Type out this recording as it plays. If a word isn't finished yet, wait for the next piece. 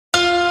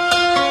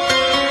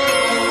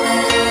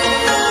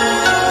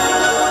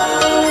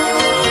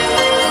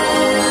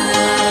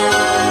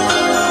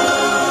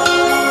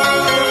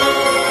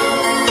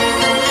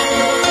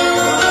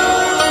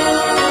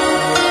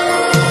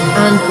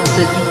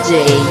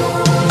Djay.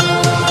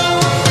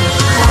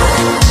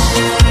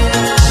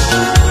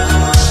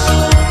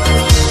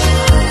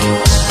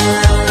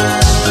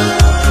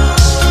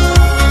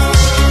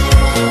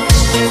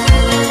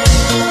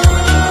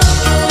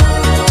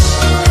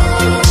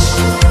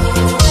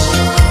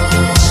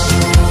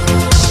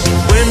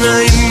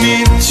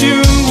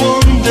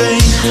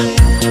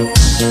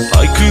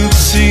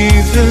 See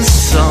the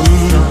sun,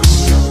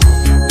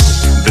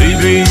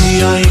 baby,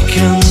 I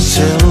can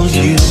tell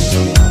you,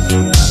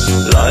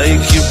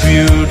 like your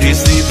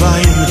beauty's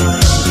divine.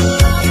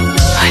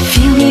 I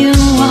feel you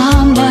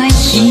are my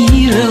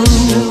hero.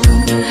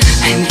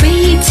 I'm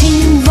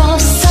waiting for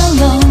so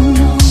long.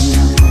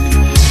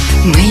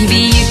 Maybe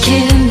you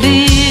can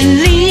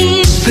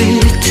believe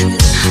it.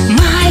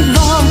 My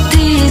world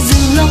is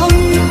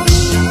alone.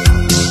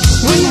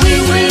 When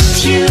we're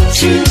with you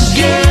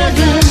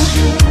together,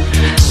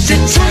 the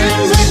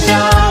time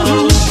without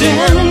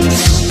end,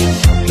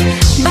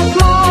 but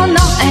more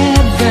nor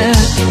ever,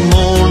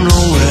 more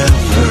nor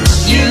ever.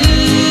 You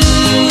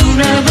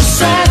never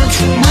said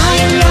my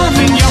love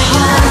in your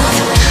heart.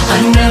 I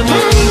never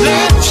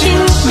let you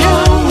go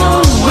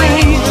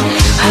away.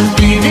 I'll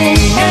be the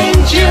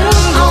angel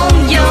on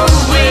your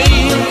way.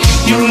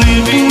 You're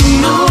living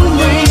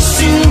always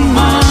in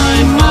my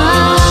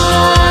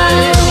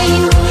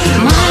mind.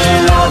 My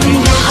love in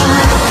your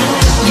heart.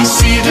 You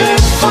see the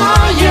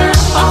fire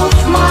of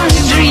my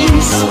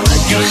dreams.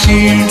 You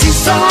hear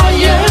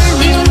desire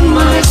in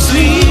my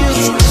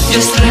sleeps.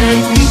 Just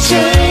let me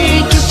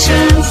take a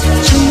chance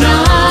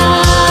tonight.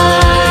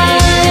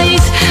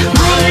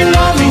 My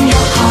love in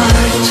your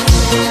heart.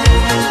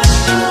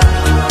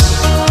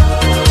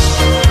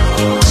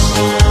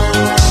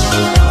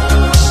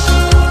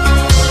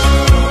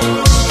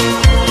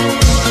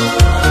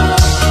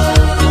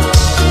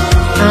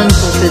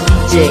 Hantos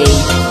Djay.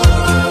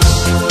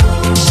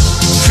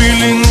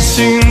 Feelings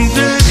in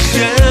the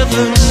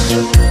heaven,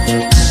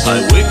 I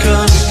wake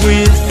up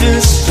with the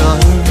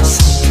stars.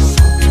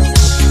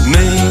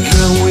 Make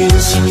a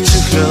wish to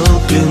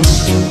help him.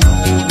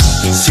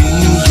 See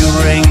your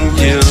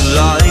angel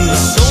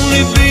eyes,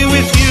 only be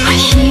with you. I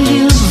hear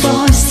your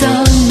voice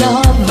all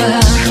over.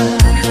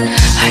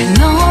 I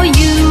know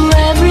you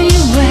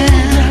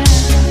everywhere.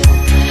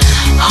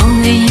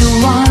 Only you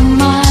are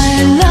my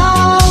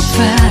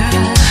lover.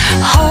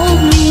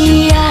 Hold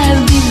me,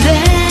 I'll be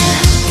there.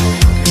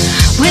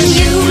 When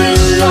you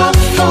will love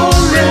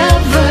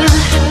forever,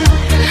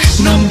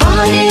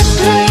 nobody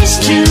place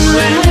to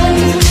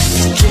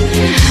rest.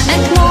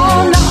 And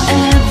more nor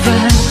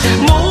ever,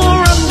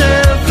 More and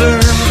ever,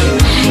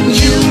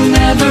 you'll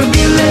never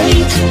be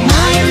late.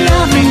 My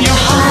love in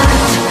your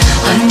heart.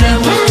 I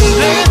never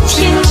let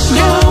you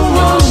go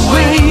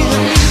away.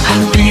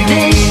 I'll be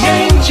the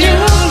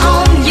angel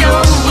on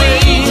your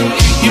way.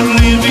 You're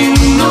living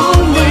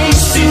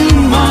always in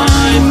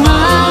my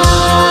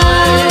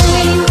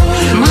mind.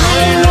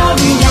 My love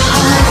in your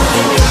heart.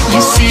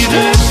 You see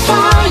the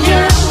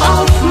fire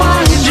of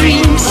my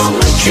dreams.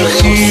 You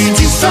hear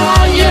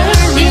desire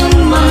in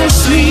my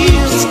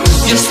sleeps.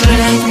 Just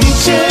let me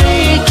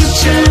take a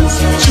chance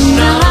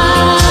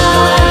tonight.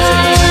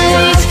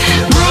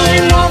 My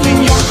love in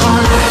your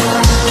heart.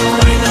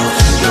 my love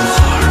in your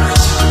heart.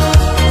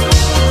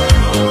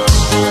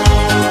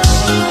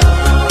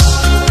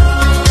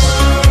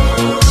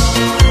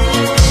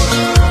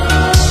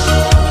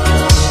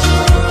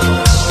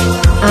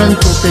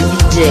 Hantos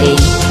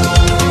Djay.